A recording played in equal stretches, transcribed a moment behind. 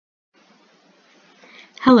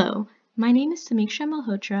Hello, my name is Sameeksha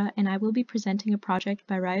Malhotra, and I will be presenting a project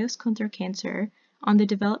by ROECSG contra Cancer on the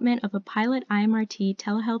development of a pilot IMRT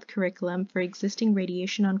telehealth curriculum for existing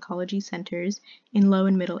radiation oncology centers in low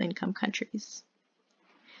and middle income countries.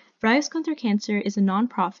 ROECSG contra Cancer is a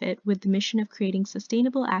nonprofit with the mission of creating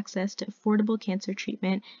sustainable access to affordable cancer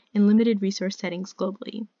treatment in limited resource settings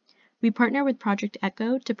globally. We partner with Project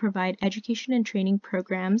ECHO to provide education and training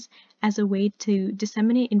programs as a way to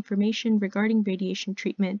disseminate information regarding radiation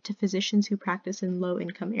treatment to physicians who practice in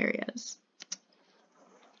low-income areas.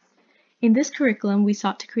 In this curriculum, we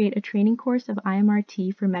sought to create a training course of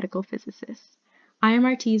IMRT for medical physicists.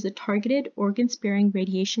 IMRT is a targeted, organ-sparing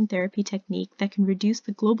radiation therapy technique that can reduce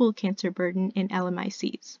the global cancer burden in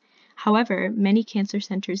LMICs. However, many cancer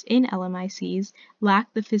centers in LMICs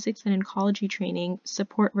lack the physics and oncology training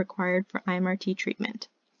support required for IMRT treatment.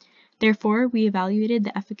 Therefore, we evaluated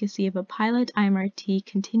the efficacy of a pilot IMRT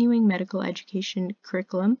continuing medical education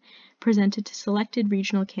curriculum presented to selected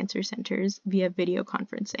regional cancer centers via video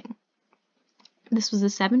conferencing. This was a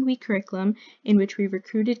 7-week curriculum in which we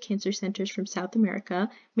recruited cancer centers from South America,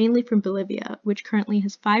 mainly from Bolivia, which currently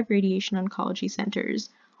has 5 radiation oncology centers,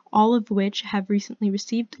 all of which have recently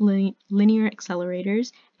received linear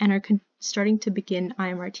accelerators and are starting to begin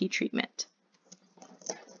IMRT treatment.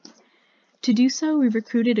 To do so, we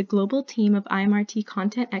recruited a global team of IMRT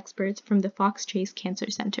content experts from the Fox Chase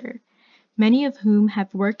Cancer Center, many of whom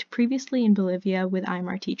have worked previously in Bolivia with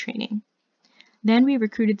IMRT training. Then we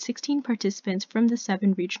recruited 16 participants from the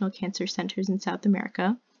 7 regional cancer centers in South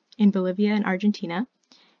America, in Bolivia and Argentina,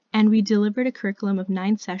 and we delivered a curriculum of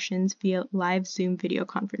 9 sessions via live Zoom video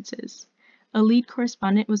conferences. A lead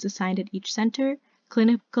correspondent was assigned at each center,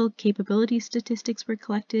 clinical capability statistics were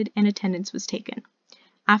collected, and attendance was taken.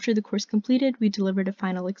 After the course completed, we delivered a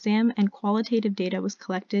final exam and qualitative data was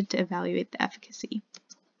collected to evaluate the efficacy.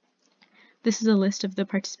 This is a list of the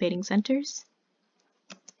participating centers,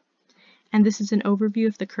 and this is an overview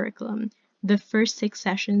of the curriculum. The first 6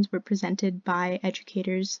 sessions were presented by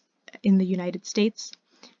educators in the United States,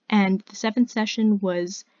 and the 7th session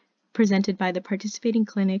was presented by the participating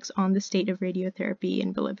clinics on the state of radiotherapy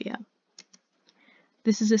in Bolivia.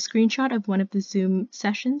 This is a screenshot of one of the Zoom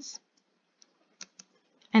sessions,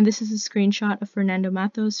 and this is a screenshot of Fernando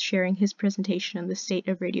Matos sharing his presentation on the state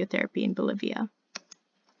of radiotherapy in Bolivia.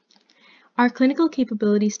 Our clinical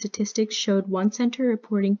capability statistics showed 1 center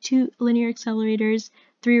reporting 2 linear accelerators,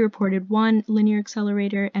 3 reported 1 linear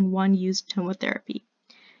accelerator, and 1 used tomotherapy.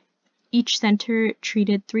 Each center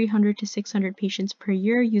treated 300 to 600 patients per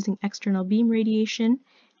year using external beam radiation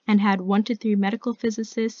and had 1 to 3 medical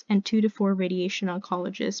physicists and 2 to 4 radiation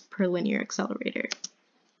oncologists per linear accelerator.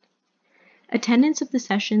 Attendance of the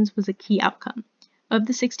sessions was a key outcome. Of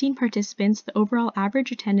the 16 participants, the overall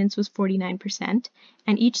average attendance was 49%,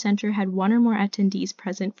 and each center had 1 or more attendees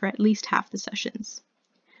present for at least half the sessions.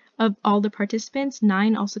 Of all the participants,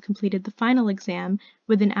 9 also completed the final exam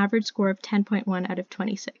with an average score of 10.1 out of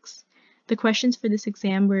 26. The questions for this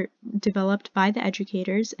exam were developed by the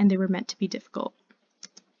educators, and they were meant to be difficult.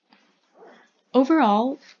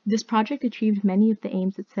 Overall, this project achieved many of the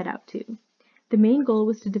aims it set out to. The main goal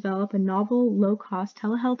was to develop a novel, low-cost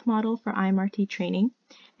telehealth model for IMRT training,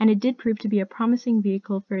 and it did prove to be a promising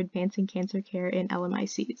vehicle for advancing cancer care in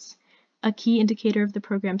LMICs. A key indicator of the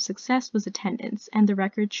program's success was attendance, and the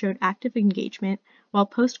records showed active engagement, while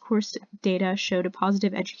post-course data showed a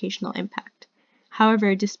positive educational impact.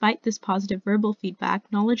 However, despite this positive verbal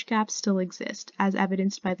feedback, knowledge gaps still exist, as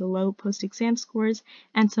evidenced by the low post-exam scores,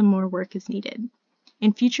 and some more work is needed.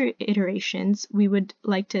 In future iterations, we would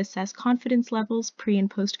like to assess confidence levels pre-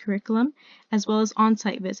 and post-curriculum, as well as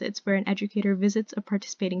on-site visits where an educator visits a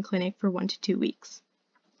participating clinic for 1 to 2 weeks.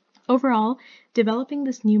 Overall, developing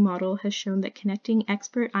this new model has shown that connecting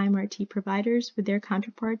expert IMRT providers with their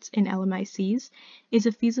counterparts in LMICs is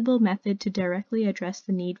a feasible method to directly address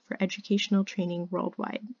the need for educational training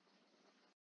worldwide.